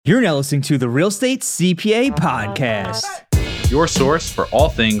You're now listening to the Real Estate CPA Podcast, your source for all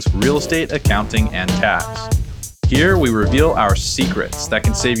things real estate, accounting, and tax. Here we reveal our secrets that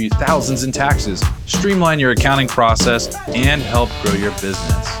can save you thousands in taxes, streamline your accounting process, and help grow your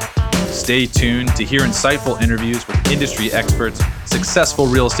business. Stay tuned to hear insightful interviews with industry experts, successful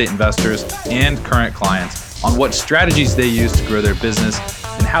real estate investors, and current clients on what strategies they use to grow their business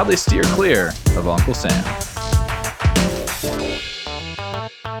and how they steer clear of Uncle Sam.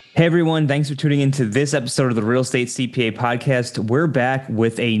 Hey everyone, thanks for tuning into this episode of the Real Estate CPA Podcast. We're back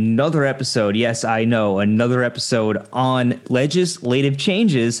with another episode. Yes, I know, another episode on legislative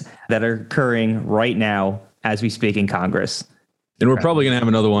changes that are occurring right now as we speak in Congress. And we're probably going to have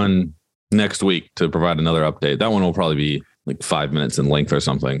another one next week to provide another update. That one will probably be like 5 minutes in length or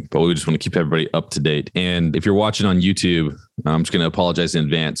something, but we just want to keep everybody up to date. And if you're watching on YouTube, I'm just going to apologize in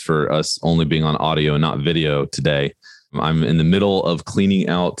advance for us only being on audio and not video today. I'm in the middle of cleaning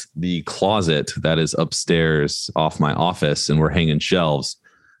out the closet that is upstairs off my office, and we're hanging shelves.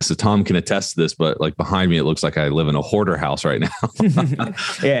 So Tom can attest to this, but like behind me, it looks like I live in a hoarder house right now.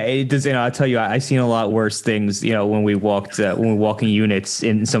 Yeah, it does. You know, I'll tell you, I've seen a lot worse things, you know, when we walk in units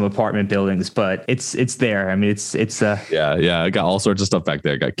in some apartment buildings, but it's there. I mean, it's yeah. I got all sorts of stuff back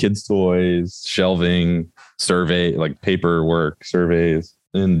there. I got kids' toys, shelving, survey, like paperwork, surveys,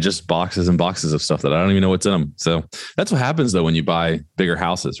 and just boxes and boxes of stuff that I don't even know what's in them. So that's what happens though when you buy bigger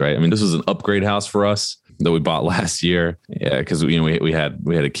houses, right? I mean, this was an upgrade house for us that we bought last year. Yeah, because we had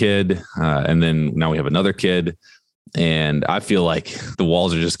a kid, and then now we have another kid, and I feel like the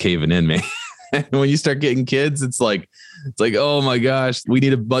walls are just caving in, man. When you start getting kids, it's like, oh my gosh, we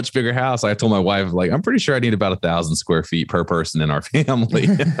need a much bigger house. I told my wife, like, I'm pretty sure I need about 1,000 square feet per person in our family.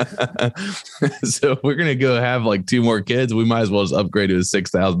 So if we're going to go have like 2 more kids, we might as well just upgrade to a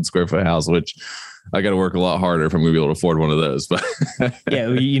 6,000 square foot house, which I got to work a lot harder if I'm going to be able to afford one of those. But yeah,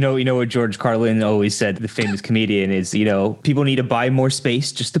 you know what George Carlin always said, the famous comedian, is, you know, people need to buy more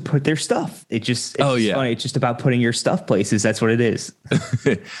space just to put their stuff. It's funny. It's just about putting your stuff places. That's what it is.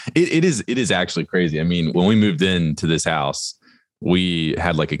 It is actually crazy. I mean, when we moved into this house, we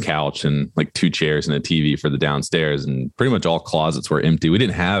had like a couch and like 2 chairs and a TV for the downstairs, and pretty much all closets were empty. We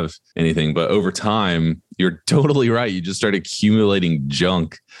didn't have anything, but over time, you're totally right. You just start accumulating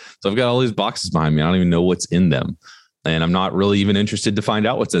junk. So I've got all these boxes behind me. I don't even know what's in them, and I'm not really even interested to find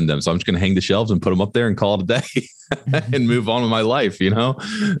out what's in them. So I'm just going to hang the shelves and put them up there and call it a day and move on with my life. You know,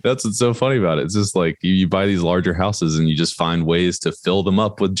 that's what's so funny about it. It's just like you buy these larger houses and you just find ways to fill them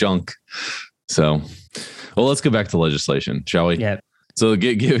up with junk. So, well, let's go back to legislation, shall we? Yeah. So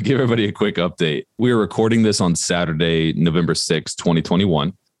give everybody a quick update. We are recording this on Saturday, November 6th,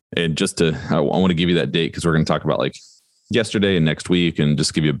 2021. And I want to give you that date because we're going to talk about like yesterday and next week, and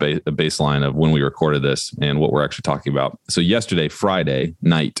just give you a baseline of when we recorded this and what we're actually talking about. So yesterday, Friday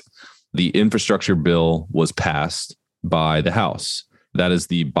night, the infrastructure bill was passed by the House. That is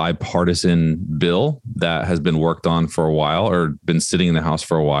the bipartisan bill that has been worked on for a while, or been sitting in the House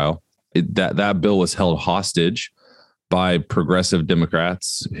for a while. That bill was held hostage by progressive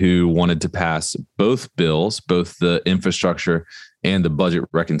Democrats who wanted to pass both bills, both the infrastructure and the budget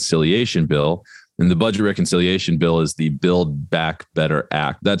reconciliation bill. And the budget reconciliation bill is the Build Back Better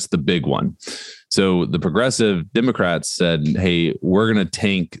Act. That's the big one. So the progressive Democrats said, hey, we're going to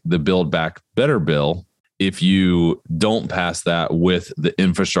tank the Build Back Better bill if you don't pass that with the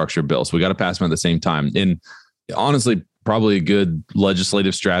infrastructure bill. So we got to pass them at the same time. And honestly, probably a good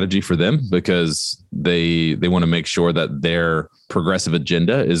legislative strategy for them, because they want to make sure that their progressive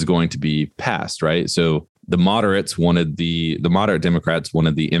agenda is going to be passed, right? So the moderate Democrats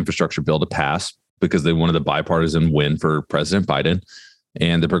wanted the infrastructure bill to pass because they wanted a bipartisan win for President Biden.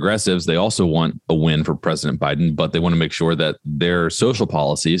 And the progressives, they also want a win for President Biden, but they want to make sure that their social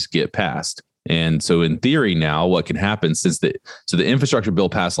policies get passed. And so in theory now, what can happen, so the infrastructure bill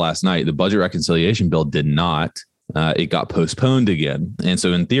passed last night, the budget reconciliation bill did not. It got postponed again. And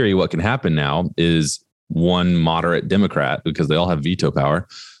so in theory, what can happen now is one moderate Democrat, because they all have veto power,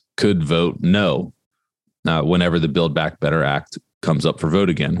 could vote no whenever the Build Back Better Act comes up for vote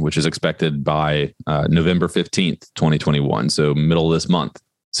again, which is expected by November 15th, 2021. So middle of this month.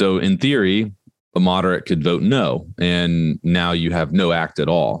 So in theory, a moderate could vote no, and now you have no act at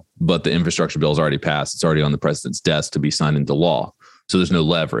all. But the infrastructure bill is already passed. It's already on the president's desk to be signed into law. So there's no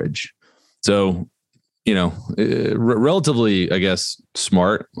leverage. So, you know, relatively, I guess,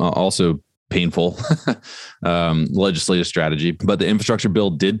 smart, also painful legislative strategy. But the infrastructure bill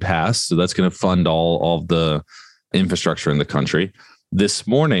did pass. So that's going to fund all of the infrastructure in the country. This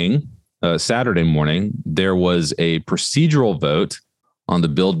morning, Saturday morning, there was a procedural vote on the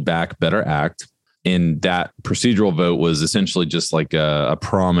Build Back Better Act. And that procedural vote was essentially just like a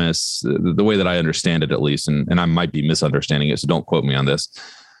promise, the way that I understand it, at least, and I might be misunderstanding it, so don't quote me on this.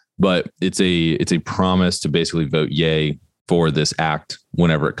 But it's a promise to basically vote yay for this act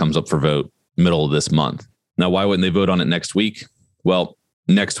whenever it comes up for vote middle of this month. Now, why wouldn't they vote on it next week? Well,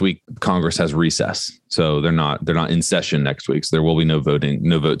 next week Congress has recess, so they're not in session next week. So there will be no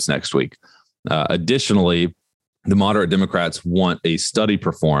votes next week. Additionally, the moderate Democrats want a study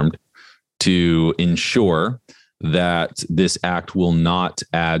performed to ensure that this act will not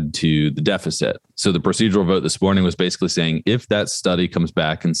add to the deficit. So the procedural vote this morning was basically saying if that study comes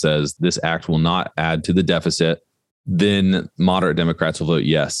back and says this act will not add to the deficit, then moderate Democrats will vote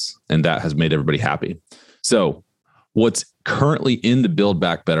yes. And that has made everybody happy. So what's currently in the Build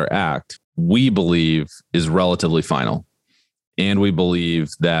Back Better Act, we believe is relatively final. And we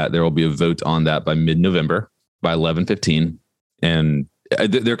believe that there will be a vote on that by mid-November, by 11/15. And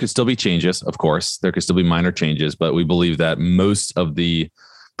there could still be changes, of course. There could still be minor changes, but we believe that most of the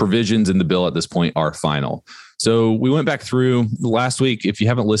provisions in the bill at this point are final. So we went back through last week. If you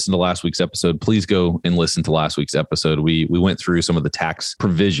haven't listened to last week's episode, please go and listen to last week's episode. We went through some of the tax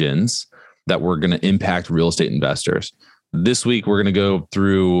provisions that were going to impact real estate investors. This week, we're going to go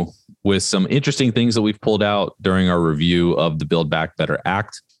through with some interesting things that we've pulled out during our review of the Build Back Better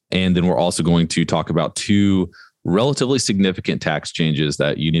Act. And then we're also going to talk about two relatively significant tax changes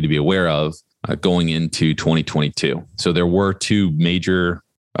that you need to be aware of going into 2022. So there were two major,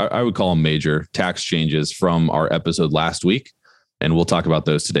 I would call them major tax changes from our episode last week. And we'll talk about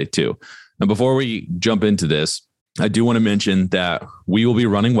those today too. And before we jump into this, I do want to mention that we will be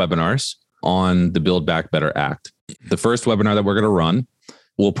running webinars on the Build Back Better Act. The first webinar that we're going to run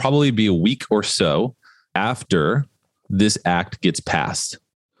will probably be a week or so after this act gets passed.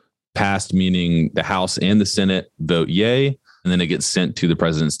 Passed meaning the House and the Senate vote yay, and then it gets sent to the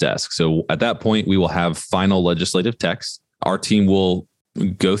president's desk. So at that point, we will have final legislative text. Our team will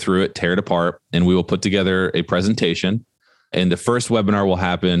go through it, tear it apart, and we will put together a presentation. And the first webinar will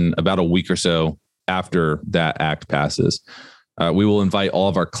happen about a week or so after that act passes. We will invite all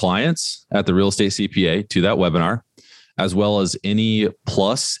of our clients at the Real Estate CPA to that webinar, as well as any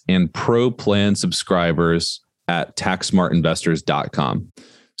Plus and Pro plan subscribers at taxsmartinvestors.com.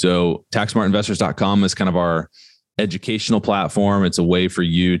 So taxsmartinvestors.com is kind of our educational platform. It's a way for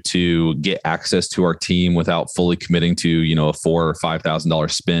you to get access to our team without fully committing to, a $4,000 or $5,000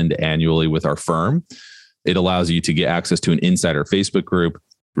 spend annually with our firm. It allows you to get access to an insider Facebook group,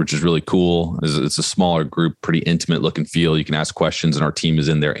 which is really cool. It's a smaller group, pretty intimate look and feel. You can ask questions and our team is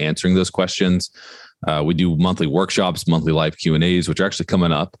in there answering those questions. We do monthly workshops, monthly live Q&As, which are actually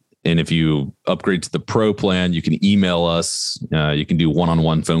coming up. And if you upgrade to the Pro plan, you can email us. You can do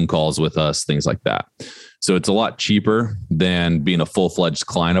one-on-one phone calls with us, things like that. So it's a lot cheaper than being a full-fledged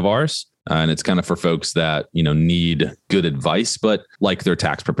client of ours. And it's kind of for folks that, need good advice, but like their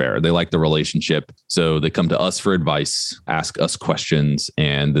tax preparer. They like the relationship. So they come to us for advice, ask us questions,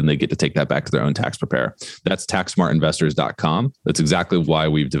 and then they get to take that back to their own tax preparer. That's taxsmartinvestors.com. That's exactly why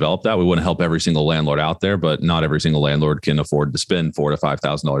we've developed that. We want to help every single landlord out there, but not every single landlord can afford to spend $4,000 to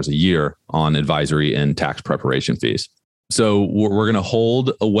 $5,000 a year on advisory and tax preparation fees. So we're going to hold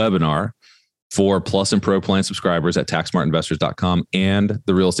a webinar for Plus and Pro plan subscribers at taxsmartinvestors.com and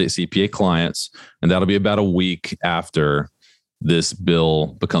the real estate CPA clients. And that'll be about a week after this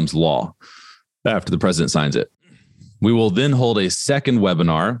bill becomes law, after the president signs it. We will then hold a second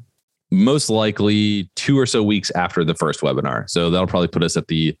webinar, most likely 2 or so weeks after the first webinar. So that'll probably put us at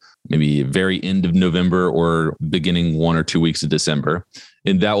the maybe very end of November or beginning 1 or 2 weeks of December.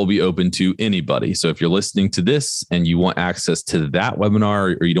 And that will be open to anybody. So if you're listening to this and you want access to that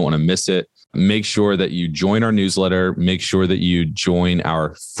webinar or you don't want to miss it, make sure that you join our newsletter. Make sure that you join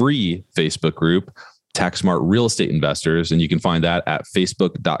our free Facebook group, Tax Smart Real Estate Investors. And you can find that at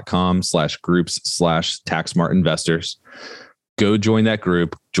facebook.com/groups/TaxSmartInvestors. Go join that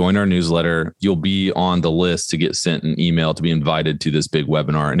group, join our newsletter. You'll be on the list to get sent an email to be invited to this big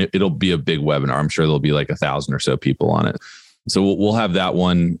webinar. And it'll be a big webinar. I'm sure there'll be like 1,000 or so people on it. So we'll have that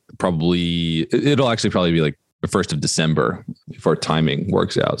one probably, it'll actually probably be like the 1st of December if our timing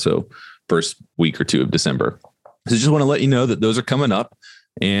works out. So first week or 2 of December. So just want to let you know that those are coming up.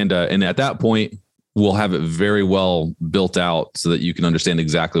 And at that point, we'll have it very well built out so that you can understand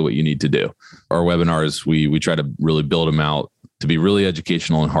exactly what you need to do. Our webinars, we try to really build them out to be really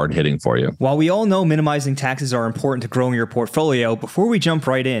educational and hard hitting for you. While we all know minimizing taxes are important to growing your portfolio, before we jump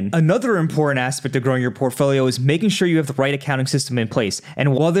right in, another important aspect of growing your portfolio is making sure you have the right accounting system in place.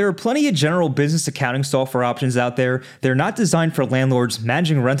 And while there are plenty of general business accounting software options out there, they're not designed for landlords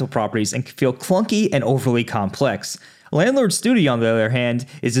managing rental properties and can feel clunky and overly complex. Landlord Studio, on the other hand,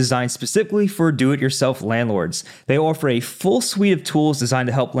 is designed specifically for do-it-yourself landlords. They offer a full suite of tools designed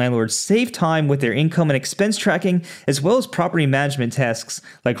to help landlords save time with their income and expense tracking, as well as property management tasks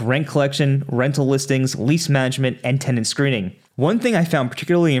like rent collection, rental listings, lease management, and tenant screening. One thing I found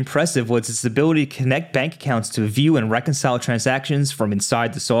particularly impressive was its ability to connect bank accounts to view and reconcile transactions from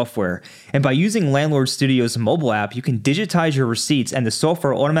inside the software. And by using Landlord Studio's mobile app, you can digitize your receipts and the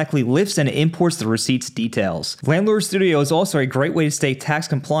software automatically lifts and imports the receipts details. Landlord Studio is also a great way to stay tax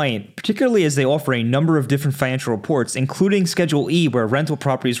compliant, particularly as they offer a number of different financial reports, including Schedule E, where rental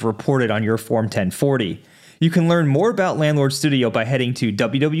properties are reported on your Form 1040. You can learn more about Landlord Studio by heading to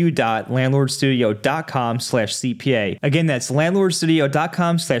www.landlordstudio.com/CPA. Again, that's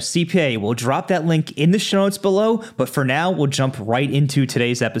landlordstudio.com/CPA. We'll drop that link in the show notes below, but for now, we'll jump right into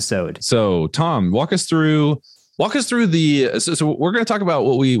today's episode. So, Tom, walk us through the. So we're going to talk about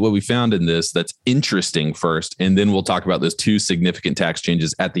what we found in this that's interesting first, and then we'll talk about those two significant tax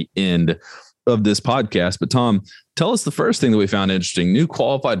changes at the end of this podcast. But Tom, tell us the first thing that we found interesting: new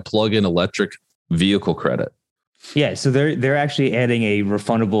qualified plug-in electric vehicle credit. Yeah, so they're actually adding a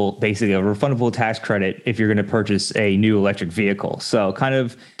refundable tax credit if you're going to purchase a new electric vehicle. So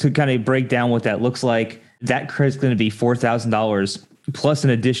to break down what that looks like, that credit's going to be $4,000 plus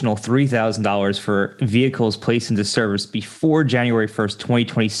an additional $3,000 for vehicles placed into service before January 1st,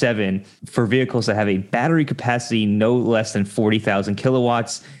 2027 for vehicles that have a battery capacity no less than 40,000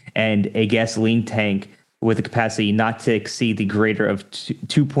 kilowatts and a gasoline tank with a capacity not to exceed the greater of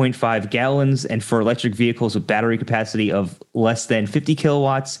 2.5 gallons, and for electric vehicles with battery capacity of less than 50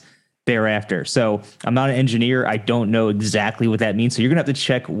 kilowatts thereafter. So I'm not an engineer. I don't know exactly what that means. So you're going to have to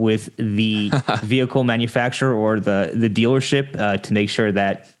check with the vehicle manufacturer or the dealership to make sure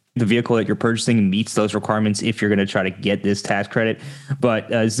that the vehicle that you're purchasing meets those requirements if you're going to try to get this tax credit. But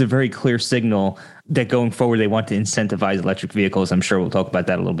it's a very clear signal that going forward, they want to incentivize electric vehicles. I'm sure we'll talk about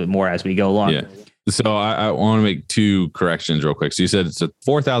that a little bit more as we go along. Yeah. So I want to make two corrections real quick. So you said it's a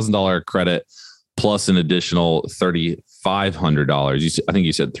 $4,000 credit plus an additional $3,500. I think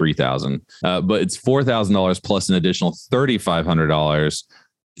you said $3,000, but it's $4,000 plus an additional $3,500.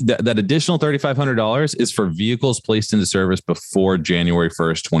 That additional $3,500 is for vehicles placed into service before January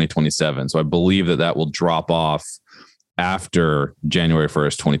 1st, 2027. So I believe that will drop off after January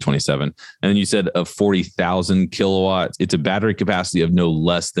 1st, 2027. And then you said of 40,000 kilowatts, it's a battery capacity of no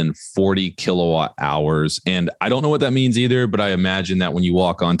less than 40 kilowatt hours. And I don't know what that means either, but I imagine that when you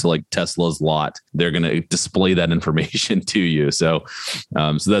walk onto like Tesla's lot, they're going to display that information to you. So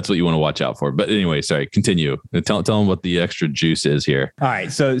that's what you want to watch out for. But anyway, sorry, continue. Tell them what the extra juice is here. All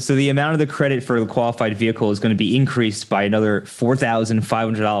right. So the amount of the credit for the qualified vehicle is going to be increased by another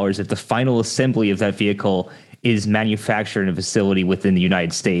 $4,500 if the final assembly of that vehicle is manufactured in a facility within the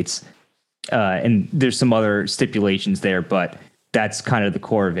United States. And there's some other stipulations there, but that's kind of the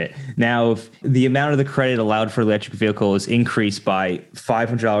core of it. Now, if the amount of the credit allowed for electric vehicle is increased by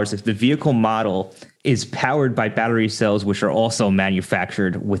 $500 if the vehicle model is powered by battery cells, which are also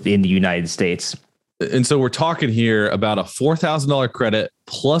manufactured within the United States. And so we're talking here about a $4,000 credit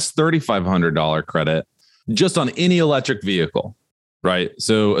plus $3,500 credit just on any electric vehicle. Right.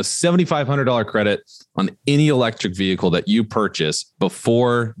 So a $7,500 credit on any electric vehicle that you purchase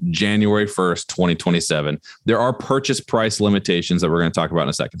before January 1st, 2027. There are purchase price limitations that we're going to talk about in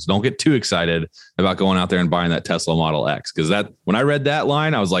a second. So don't get too excited about going out there and buying that Tesla Model X, because when I read that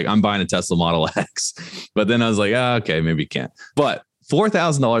line, I was like, I'm buying a Tesla Model X. But then I was like, okay, maybe you can't. But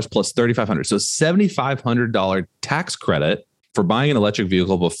 $4,000 plus $3,500. So $7,500 tax credit for buying an electric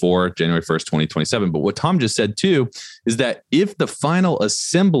vehicle before January 1st, 2027. But what Tom just said too, is that if the final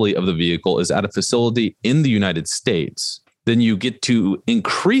assembly of the vehicle is at a facility in the United States, then you get to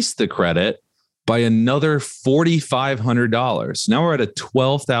increase the credit by another $4,500. Now we're at a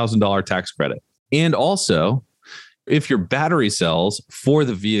 $12,000 tax credit. And also, if your battery cells for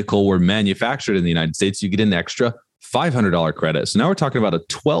the vehicle were manufactured in the United States, you get an extra $500 credit. So now we're talking about a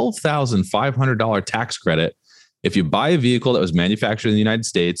 $12,500 tax credit if you buy a vehicle that was manufactured in the United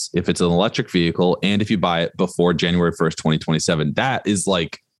States, if it's an electric vehicle, and if you buy it before January 1st, 2027. That is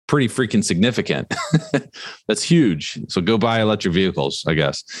like pretty freaking significant. That's huge. So go buy electric vehicles, I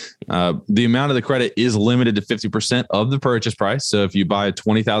guess. The amount of the credit is limited to 50% of the purchase price. So if you buy a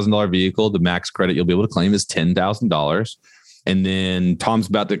 $20,000 vehicle, the max credit you'll be able to claim is $10,000. And then Tom's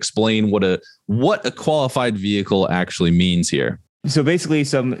about to explain what a qualified vehicle actually means here. So basically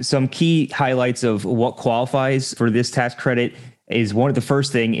some key highlights of what qualifies for this tax credit is the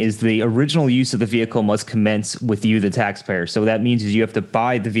first thing is the original use of the vehicle must commence with you, the taxpayer. So what that means is you have to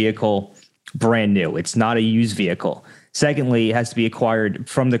buy the vehicle brand new. It's not a used vehicle. Secondly, it has to be acquired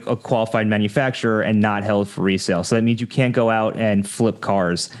from a qualified manufacturer and not held for resale. So that means you can't go out and flip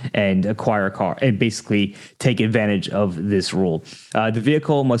cars and acquire a car and basically take advantage of this rule. The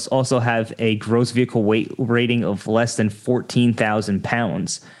vehicle must also have a gross vehicle weight rating of less than 14,000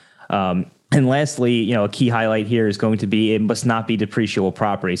 pounds. And lastly, a key highlight here is going to be it must not be depreciable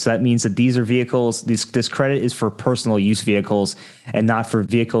property. So that means that these are vehicles, this credit is for personal use vehicles and not for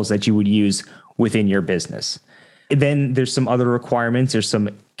vehicles that you would use within your business. Then there's some other requirements. There's some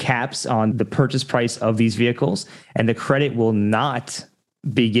caps on the purchase price of these vehicles, and the credit will not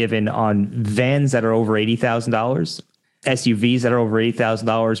be given on vans that are over $80,000, SUVs that are over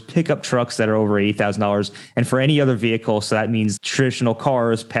 $80,000, pickup trucks that are over $80,000, and for any other vehicle, so that means traditional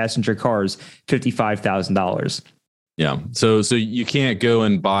cars, passenger cars, $55,000. Yeah. So you can't go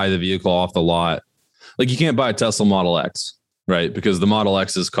and buy the vehicle off the lot. Like you can't buy a Tesla Model X, right? Because the Model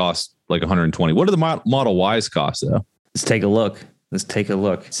X's cost like 120. What do the Model Ys cost though? Let's take a look.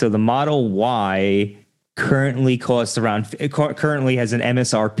 So the Model Y currently has an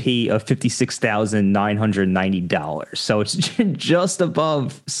MSRP of $56,990. So it's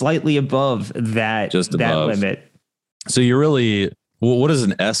slightly above that limit. So you're really, what does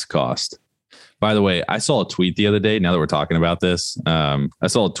an S cost? By the way, I saw a tweet the other day. Now that we're talking about this, I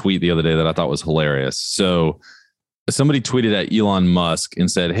saw a tweet the other day that I thought was hilarious. So somebody tweeted at Elon Musk and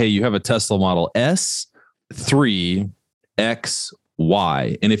said, "Hey, you have a Tesla Model S, 3, X,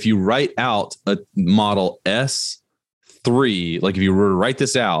 Y. And if you write out a Model S3, like if you were to write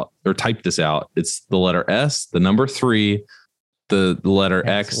this out or type this out, it's the letter S, the number 3, the letter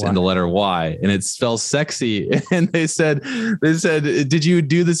X, and the letter Y, and it spells sexy." And they said, "Did you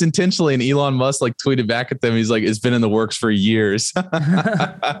do this intentionally?" And Elon Musk like tweeted back at them. He's like, "It's been in the works for years." Oh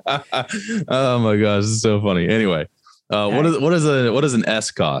my gosh, this is so funny. Anyway. What does an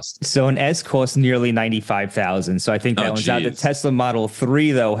S cost? So an S costs nearly $95,000. So I think that one's out. The Tesla Model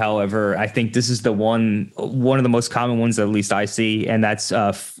 3, though, however, I think this is the one of the most common ones that at least I see, and that's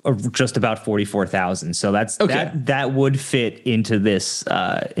just about $44,000. So that's okay. That would fit into this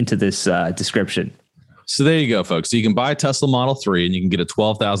description. So there you go, folks. So you can buy a Tesla Model 3 and you can get a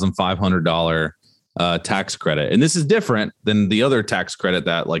 $12,500 tax credit, and this is different than the other tax credit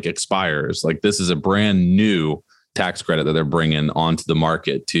that like expires. Like this is a brand new tax credit that they're bringing onto the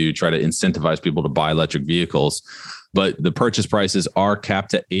market to try to incentivize people to buy electric vehicles. But the purchase prices are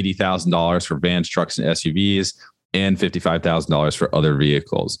capped at $80,000 for vans, trucks, and SUVs, and $55,000 for other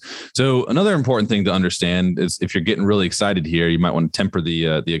vehicles. So another important thing to understand is if you're getting really excited here, you might want to temper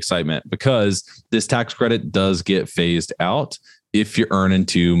the excitement, because this tax credit does get phased out if you're earning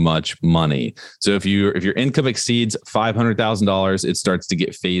too much money. So if your income exceeds $500,000, it starts to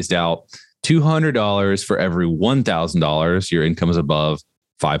get phased out. $200 for every $1,000 your income is above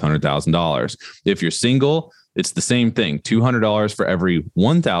 $500,000. If you're single, it's the same thing. $200 for every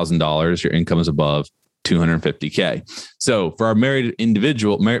 $1,000 your income is above $250K. So for our married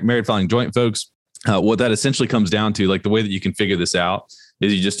filing joint folks, what that essentially comes down to, like the way that you can figure this out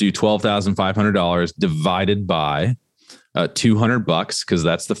is you just do $12,500 divided by $200, because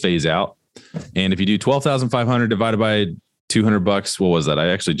that's the phase out. And if you do $12,500 divided by $200, what was that? I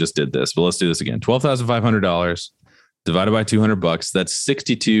actually just did this, but let's do this again. $12,500 divided by $200, that's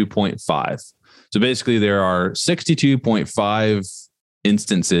 62.5. So basically there are 62.5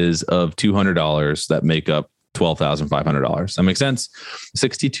 instances of $200 that make up $12,500. That makes sense?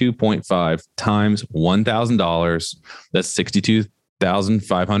 62.5 times $1,000, that's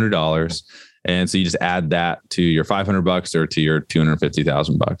 $62,500. And so you just add that to your $500 or to your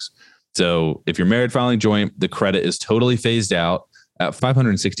 $250,000. So if you're married filing joint, the credit is totally phased out at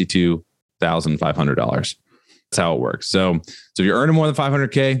 $562,500. That's how it works. So if you're earning more than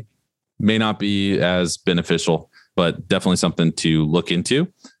 $500K, may not be as beneficial, but definitely something to look into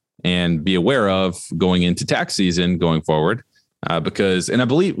and be aware of going into tax season going forward. Because I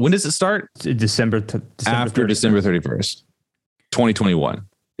believe, when does it start? December after 31st. December 31st, 2021.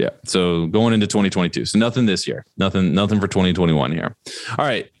 Yeah. So going into 2022. So nothing this year, nothing for 2021 here. All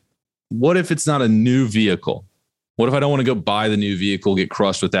right. What if it's not a new vehicle? What if I don't want to go buy the new vehicle, get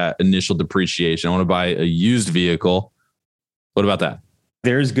crushed with that initial depreciation? I want to buy a used vehicle. What about that?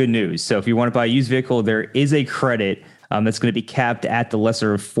 There's good news. So if you want to buy a used vehicle, there is a credit that's going to be capped at the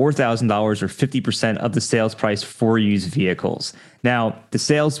lesser of $4,000 or 50% of the sales price for used vehicles. Now, the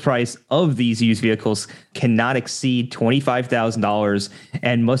sales price of these used vehicles cannot exceed $25,000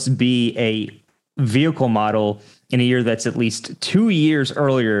 and must be a vehicle model in a year that's at least 2 years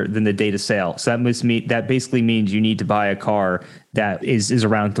earlier than the date of sale. So that basically means you need to buy a car that is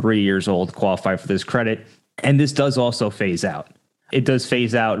around 3 years old to qualify for this credit. And this does also phase out. It does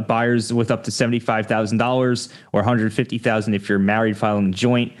phase out. Buyers with up to $75,000 or $150,000 if you're married filing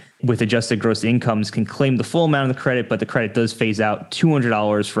joint with adjusted gross incomes can claim the full amount of the credit, but the credit does phase out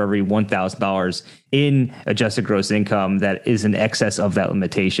 $200 for every $1,000 in adjusted gross income that is in excess of that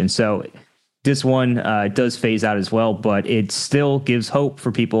limitation. So this one does phase out as well, but it still gives hope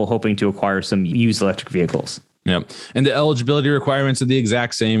for people hoping to acquire some used electric vehicles. Yeah. And the eligibility requirements are the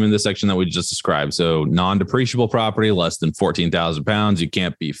exact same in the section that we just described. So non-depreciable property, less than 14,000 pounds. You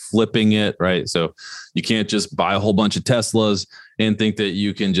can't be flipping it, right? So you can't just buy a whole bunch of Teslas and think that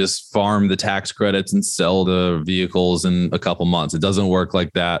you can just farm the tax credits and sell the vehicles in a couple months. It doesn't work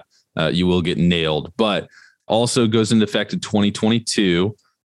like that. You will get nailed, but also goes into effect in 2022.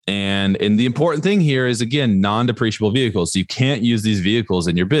 And the important thing here is, again, non-depreciable vehicles. So you can't use these vehicles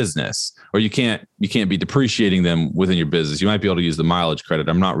in your business, or you can't be depreciating them within your business. You might be able to use the mileage credit.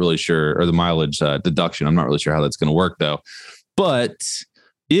 I'm not really sure, or the mileage deduction. I'm not really sure how that's going to work though. But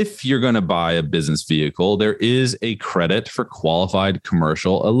if you're going to buy a business vehicle, there is a credit for qualified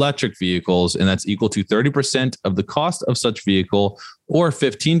commercial electric vehicles, and that's equal to 30% of the cost of such vehicle or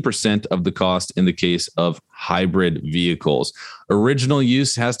 15% of the cost in the case of hybrid vehicles. Original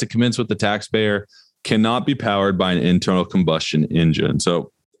use has to commence with the taxpayer, cannot be powered by an internal combustion engine.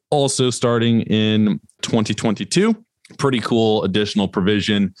 So also starting in 2022, pretty cool additional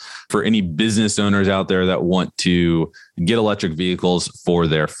provision for any business owners out there that want to get electric vehicles for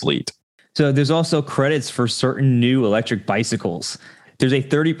their fleet. So there's also credits for certain new electric bicycles. There's a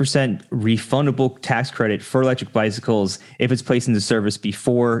 30% refundable tax credit for electric bicycles if it's placed into service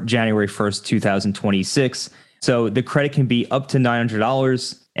before January 1st, 2026. So the credit can be up to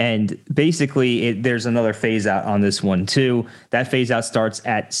 $900. And basically, there's another phase out on this one, too. That phase out starts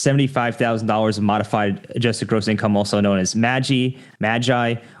at $75,000 of modified adjusted gross income, also known as MAGI,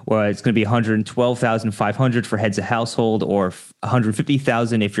 where it's going to be $112,500 for heads of household or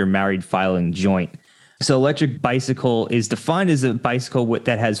 $150,000 if you're married filing joint. So electric bicycle is defined as a bicycle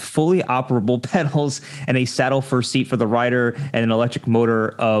that has fully operable pedals and a saddle for seat for the rider and an electric motor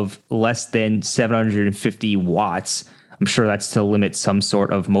of less than 750 watts. I'm sure that's to limit some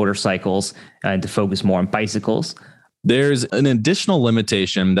sort of motorcycles and to focus more on bicycles. There's an additional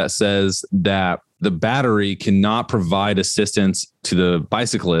limitation that says that the battery cannot provide assistance to the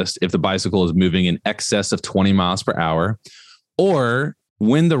bicyclist if the bicycle is moving in excess of 20 miles per hour, or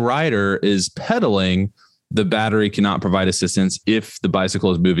when the rider is pedaling, the battery cannot provide assistance if the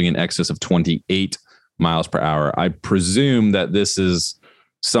bicycle is moving in excess of 28 miles per hour. I presume that this is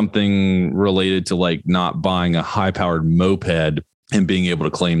something related to like not buying a high-powered moped and being able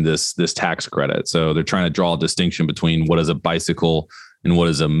to claim this tax credit. So they're trying to draw a distinction between what is a bicycle and what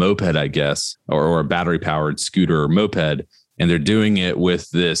is a moped, I guess, or a battery-powered scooter or moped, and they're doing it with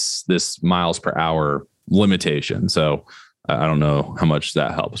this miles per hour limitation. So I don't know how much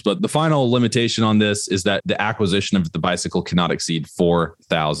that helps. But the final limitation on this is that the acquisition of the bicycle cannot exceed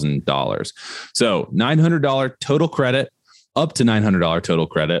 $4,000. So $900 total credit, up to $900 total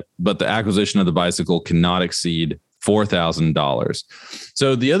credit, but the acquisition of the bicycle cannot exceed $4,000.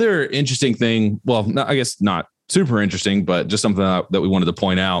 So the other interesting thing, well, I guess not super interesting, but just something that we wanted to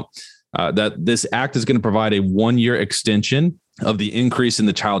point out, that this act is going to provide a 1-year extension of the increase in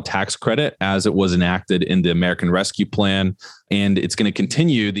the child tax credit as it was enacted in the American Rescue Plan. And it's going to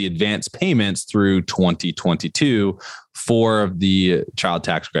continue the advance payments through 2022 for the child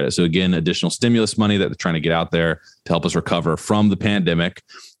tax credit. So again, additional stimulus money that they're trying to get out there to help us recover from the pandemic.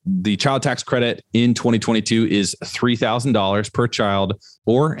 The child tax credit in 2022 is $3,000 per child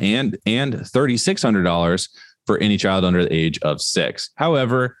and $3,600 for any child under the age of 6.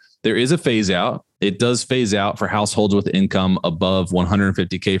 However, there is a phase out. It does phase out for households with income above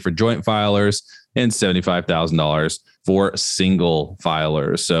 $150K for joint filers and $75,000 for single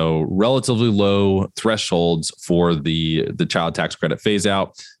filers. So relatively low thresholds for the child tax credit phase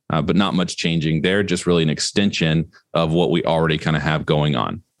out, but not much changing there. Just really an extension of what we already kind of have going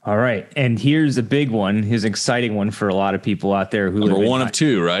on. All right. And here's a big one. Here's an exciting one for a lot of people out there who Number one of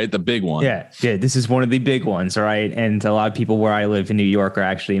two, right? The big one. Yeah. This is one of the big ones. All right. And a lot of people where I live in New York are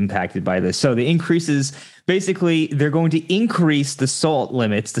actually impacted by this. So the increases, basically, they're going to increase the SALT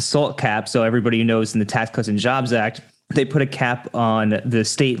limits, the SALT cap. So everybody knows in the Tax Cuts and Jobs Act, they put a cap on the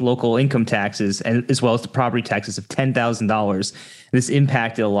state local income taxes and as well as the property taxes of $10,000. This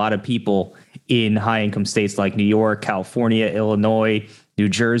impacted a lot of people in high income states like New York, California, Illinois, New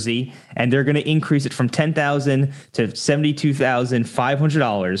Jersey, and they're going to increase it from $10,000 to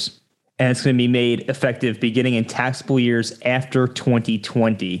 $72,500, and it's going to be made effective beginning in taxable years after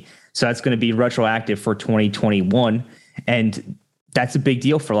 2020. So that's going to be retroactive for 2021, and that's a big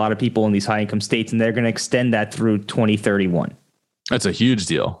deal for a lot of people in these high income states, and they're going to extend that through 2031. That's a huge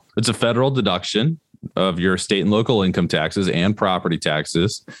deal. It's a federal deduction of your state and local income taxes and property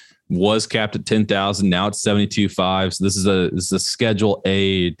taxes. Was capped at 10,000. Now it's 72.5. So this is a Schedule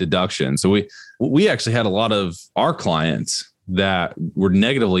A deduction. So we actually had a lot of our clients that were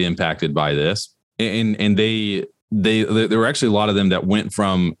negatively impacted by this, and there were actually a lot of them that went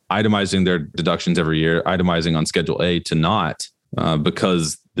from itemizing their deductions every year, itemizing on Schedule A, to not,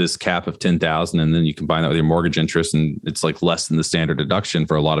 because this cap of 10,000, and then you combine that with your mortgage interest, and it's like less than the standard deduction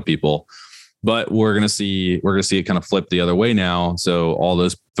for a lot of people. But we're gonna see it kind of flip the other way now. So all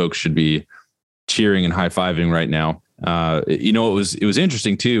those folks should be cheering and high fiving right now. It was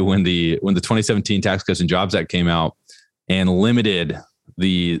interesting too when the 2017 Tax Cuts and Jobs Act came out and limited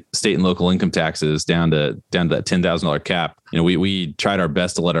the state and local income taxes down to that $10,000 cap. We tried our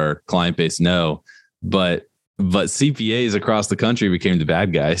best to let our client base know, but CPAs across the country became the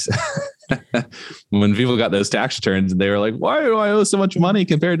bad guys. When people got those tax returns, they were like, "Why do I owe so much money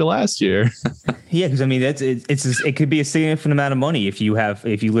compared to last year?" Yeah, because I mean, it could be a significant amount of money if you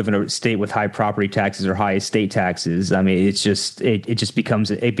live in a state with high property taxes or high estate taxes. I mean, it just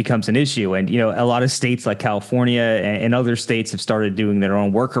becomes an issue, and a lot of states like California and other states have started doing their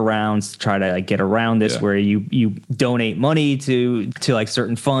own workarounds to try to get around this, where you donate money to like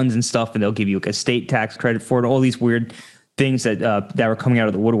certain funds and stuff, and they'll give you like a state tax credit for it. All these weird things that were coming out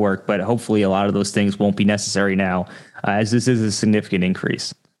of the woodwork, but hopefully a lot of those things won't be necessary now, as this is a significant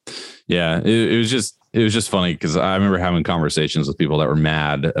increase. Yeah, it was just funny because I remember having conversations with people that were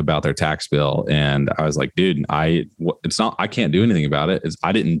mad about their tax bill, and I was like, dude, I can't do anything about it.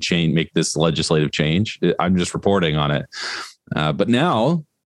 I didn't make this legislative change. I'm just reporting on it. But now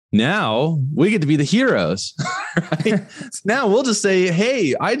we get to be the heroes. Right? So now we'll just say,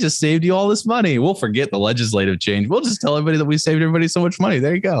 hey, I just saved you all this money. We'll forget the legislative change. We'll just tell everybody that we saved everybody so much money.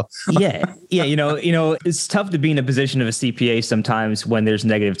 There you go. Yeah. It's tough to be in a position of a CPA sometimes when there's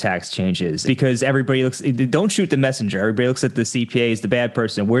negative tax changes, because everybody don't shoot the messenger. Everybody looks at the CPA as the bad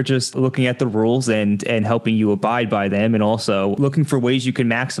person. We're just looking at the rules and helping you abide by them, and also looking for ways you can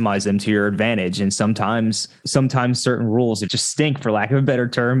maximize them to your advantage. And sometimes certain rules just stink, for lack of a better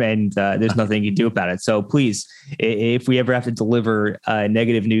term, and there's nothing you can do about it. So please, if we ever have to deliver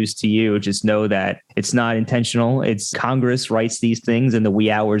negative news to you, just know that it's not intentional. It's Congress writes these things in the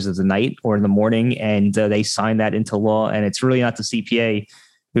wee hours of the night or in the morning, and they sign that into law. And it's really not the CPA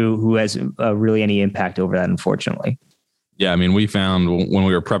who has really any impact over that, unfortunately. Yeah, I mean, we found when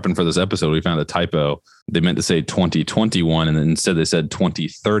we were prepping for this episode, we found a typo. They meant to say 2021, and then instead they said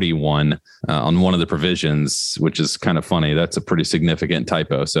 2031 on one of the provisions, which is kind of funny. That's a pretty significant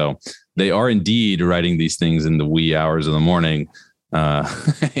typo. So they are indeed writing these things in the wee hours of the morning.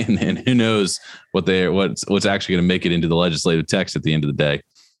 And who knows what's actually going to make it into the legislative text at the end of the day.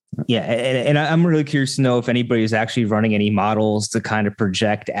 Yeah. And I'm really curious to know if anybody is actually running any models to kind of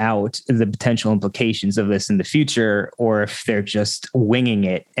project out the potential implications of this in the future, or if they're just winging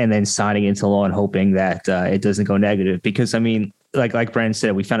it and then signing into law and hoping that it doesn't go negative. Because, I mean, like Brandon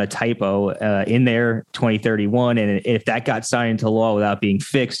said, we found a typo in there, 2031. And if that got signed into law without being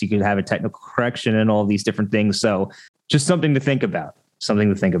fixed, you could have a technical correction and all these different things. So just something to think about.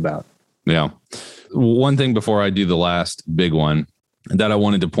 Yeah. One thing before I do the last big one that I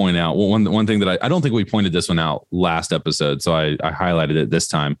wanted to point out. One thing that I don't think we pointed this one out last episode, so I highlighted it this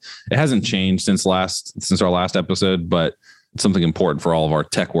time. It hasn't changed since our last episode, but it's something important for all of our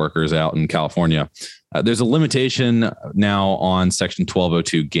tech workers out in California. There's a limitation now on Section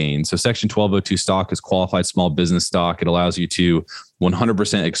 1202 gain. So Section 1202 stock is qualified small business stock. It allows you to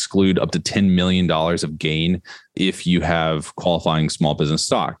 100% exclude up to $10 million of gain if you have qualifying small business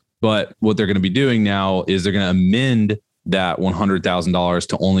stock. But what they're going to be doing now is they're going to amend that $100,000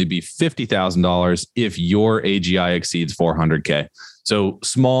 to only be $50,000 if your AGI exceeds 400K. So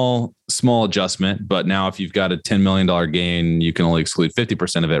small adjustment, but now if you've got a $10 million gain, you can only exclude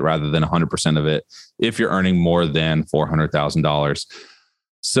 50% of it rather than 100% of it if you're earning more than $400,000.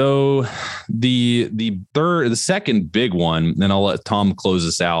 So the second big one, then I'll let Tom close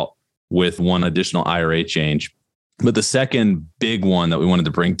us out with one additional IRA change. But the second big one that we wanted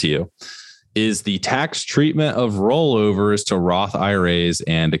to bring to you is the tax treatment of rollovers to Roth IRAs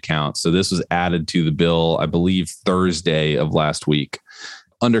and accounts. So this was added to the bill, I believe, Thursday of last week.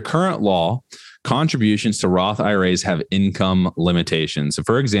 Under current law, contributions to Roth IRAs have income limitations. So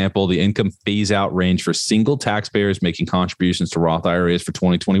for example, the income phase out range for single taxpayers making contributions to Roth IRAs for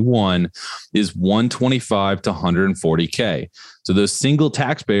 2021 is $125,000 to $140,000. So those single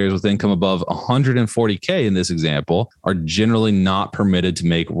taxpayers with income above 140K in this example are generally not permitted to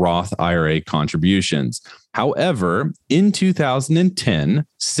make Roth IRA contributions. However, in 2010,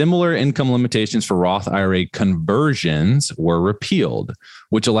 similar income limitations for Roth IRA conversions were repealed,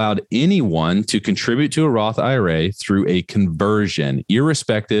 which allowed anyone to contribute to a Roth IRA through a conversion,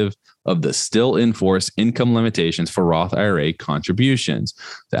 irrespective of the still in force income limitations for Roth IRA contributions.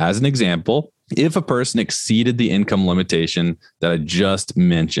 So as an example, if a person exceeded the income limitation that I just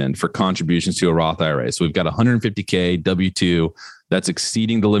mentioned for contributions to a Roth IRA, so we've got 150K W-2, that's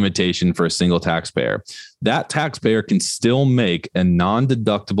exceeding the limitation for a single taxpayer. That taxpayer can still make a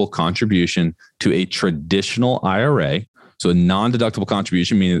non-deductible contribution to a traditional IRA. So a non-deductible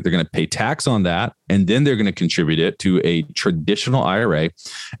contribution, meaning that they're going to pay tax on that, and then they're going to contribute it to a traditional IRA.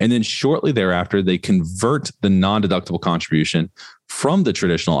 And then shortly thereafter, they convert the non-deductible contribution from the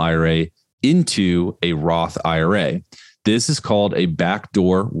traditional IRA into a Roth IRA. This is called a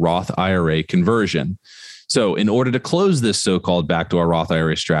backdoor Roth IRA conversion. So in order to close this so-called backdoor Roth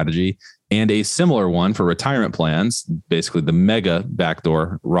IRA strategy and a similar one for retirement plans, basically the mega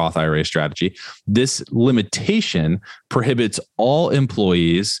backdoor Roth IRA strategy, this limitation prohibits all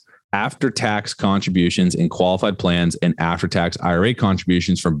employees after-tax contributions in qualified plans and after-tax IRA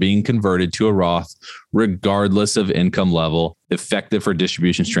contributions from being converted to a Roth, regardless of income level, effective for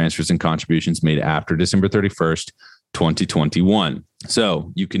distributions, transfers, and contributions made after December 31st, 2021.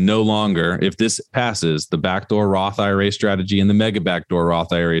 So you can no longer, if this passes, the backdoor Roth IRA strategy and the mega backdoor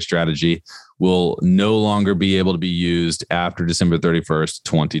Roth IRA strategy will no longer be able to be used after December 31st,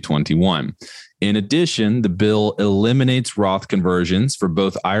 2021. In addition, the bill eliminates Roth conversions for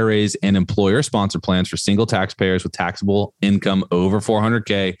both IRAs and employer-sponsored plans for single taxpayers with taxable income over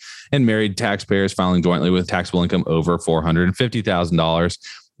 $400K and married taxpayers filing jointly with taxable income over $450,000.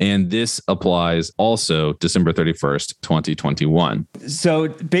 And this applies also December 31st, 2021. So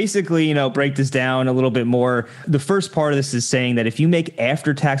basically, break this down a little bit more. The first part of this is saying that if you make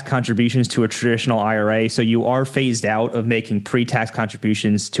after-tax contributions to a traditional IRA, so you are phased out of making pre-tax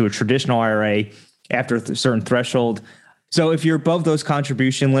contributions to a traditional IRA after a certain threshold. So if you're above those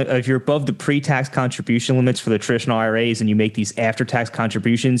if you're above the pre-tax contribution limits for the traditional IRAs and you make these after-tax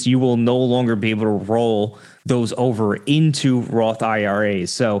contributions, you will no longer be able to roll those over into Roth IRAs.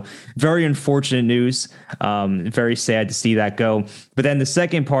 So very unfortunate news. Very sad to see that go. But then the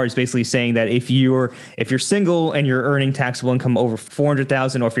second part is basically saying that if you're single and you're earning taxable income over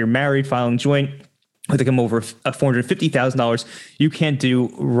 $400,000, or if you're married filing joint with income over $450,000, you can't do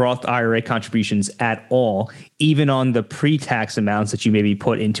Roth IRA contributions at all, even on the pre-tax amounts that you maybe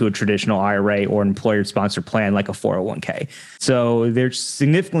put into a traditional IRA or an employer-sponsored plan like a 401k. So they're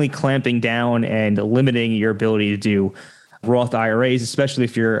significantly clamping down and limiting your ability to do Roth IRAs, especially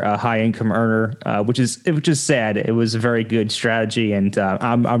if you're a high-income earner, which is sad. It was a very good strategy, and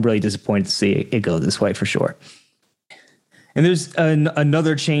I'm really disappointed to see it go this way for sure. And there's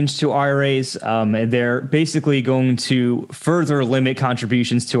another change to IRAs. They're basically going to further limit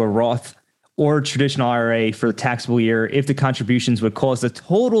contributions to a Roth or traditional IRA for the taxable year if the contributions would cause the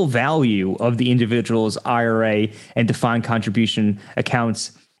total value of the individual's IRA and defined contribution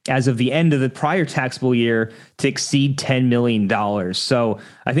accounts as of the end of the prior taxable year to exceed $10 million. So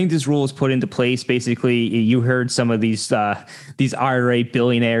I think this rule is put into place. Basically, you heard some of these IRA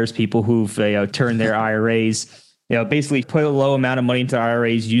billionaires, people who've turned their IRAs, basically put a low amount of money into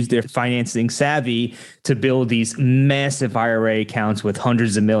IRAs, use their financing savvy to build these massive IRA accounts with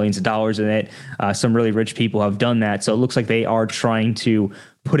hundreds of millions of dollars in it. Some really rich people have done that. So it looks like they are trying to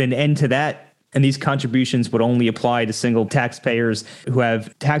put an end to that. And these contributions would only apply to single taxpayers who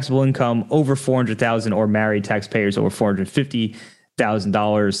have taxable income over $400,000 or married taxpayers over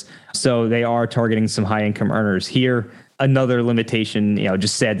 $450,000. So they are targeting some high income earners here. Another limitation,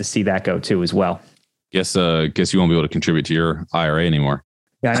 just sad to see that go too as well. Guess you won't be able to contribute to your IRA anymore.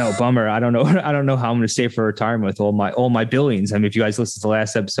 Yeah, I know, bummer. I don't know how I'm going to save for retirement with all my billions. I mean, if you guys listen to the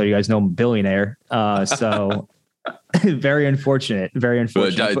last episode, you guys know I'm a billionaire. So very unfortunate. Very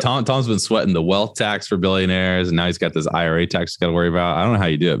unfortunate. But Tom's been sweating the wealth tax for billionaires, and now he's got this IRA tax he's got to worry about. I don't know how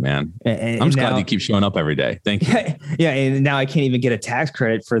you do it, man. I'm just glad you keep showing up every day. Thank you. Yeah, and now I can't even get a tax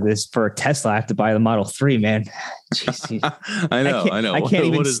credit for a Tesla. I have to buy the Model 3, man. Jeez. I know.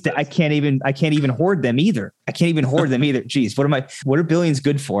 I can't even hoard them either. Jeez, what are billions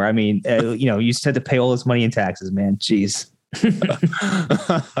good for? I mean, you just had to pay all this money in taxes, man. Jeez.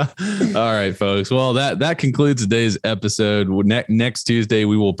 All right, folks. Well, that concludes today's episode. Next Tuesday,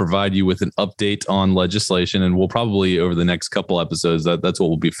 we will provide you with an update on legislation, and we'll probably over the next couple episodes, that's what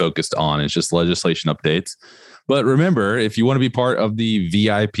we'll be focused on. It's just legislation updates. But remember, if you want to be part of the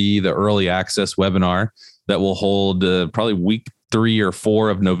VIP, the early access webinar, that will hold probably week 3 or 4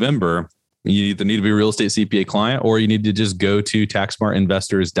 of November. You either need to be a real estate CPA client, or you need to just go to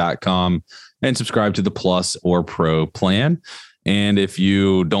taxsmartinvestors.com and subscribe to the Plus or Pro plan. And if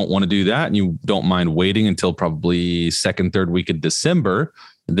you don't want to do that and you don't mind waiting until probably 2nd, 3rd week of December,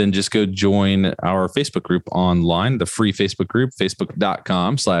 then just go join our Facebook group online, the free Facebook group,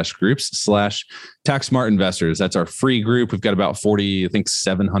 facebook.com/groups/TaxSmartInvestors. That's our free group. We've got about 40, I think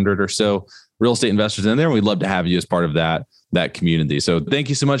 700 or so real estate investors in there. We'd love to have you as part of that community. So thank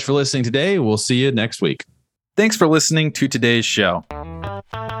you so much for listening today. We'll see you next week. Thanks for listening to today's show.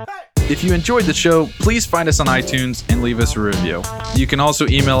 If you enjoyed the show, please find us on iTunes and leave us a review. You can also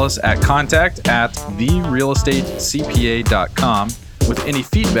email us at contact@therealestatecpa.com with any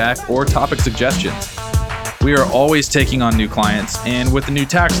feedback or topic suggestions. We are always taking on new clients, and with the new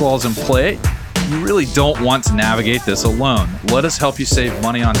tax laws in play, you really don't want to navigate this alone. Let us help you save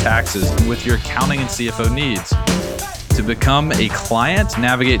money on taxes and with your accounting and CFO needs. To become a client,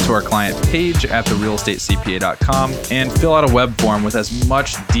 navigate to our client page at therealestatecpa.com and fill out a web form with as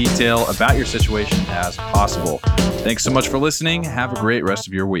much detail about your situation as possible. Thanks so much for listening. Have a great rest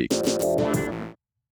of your week.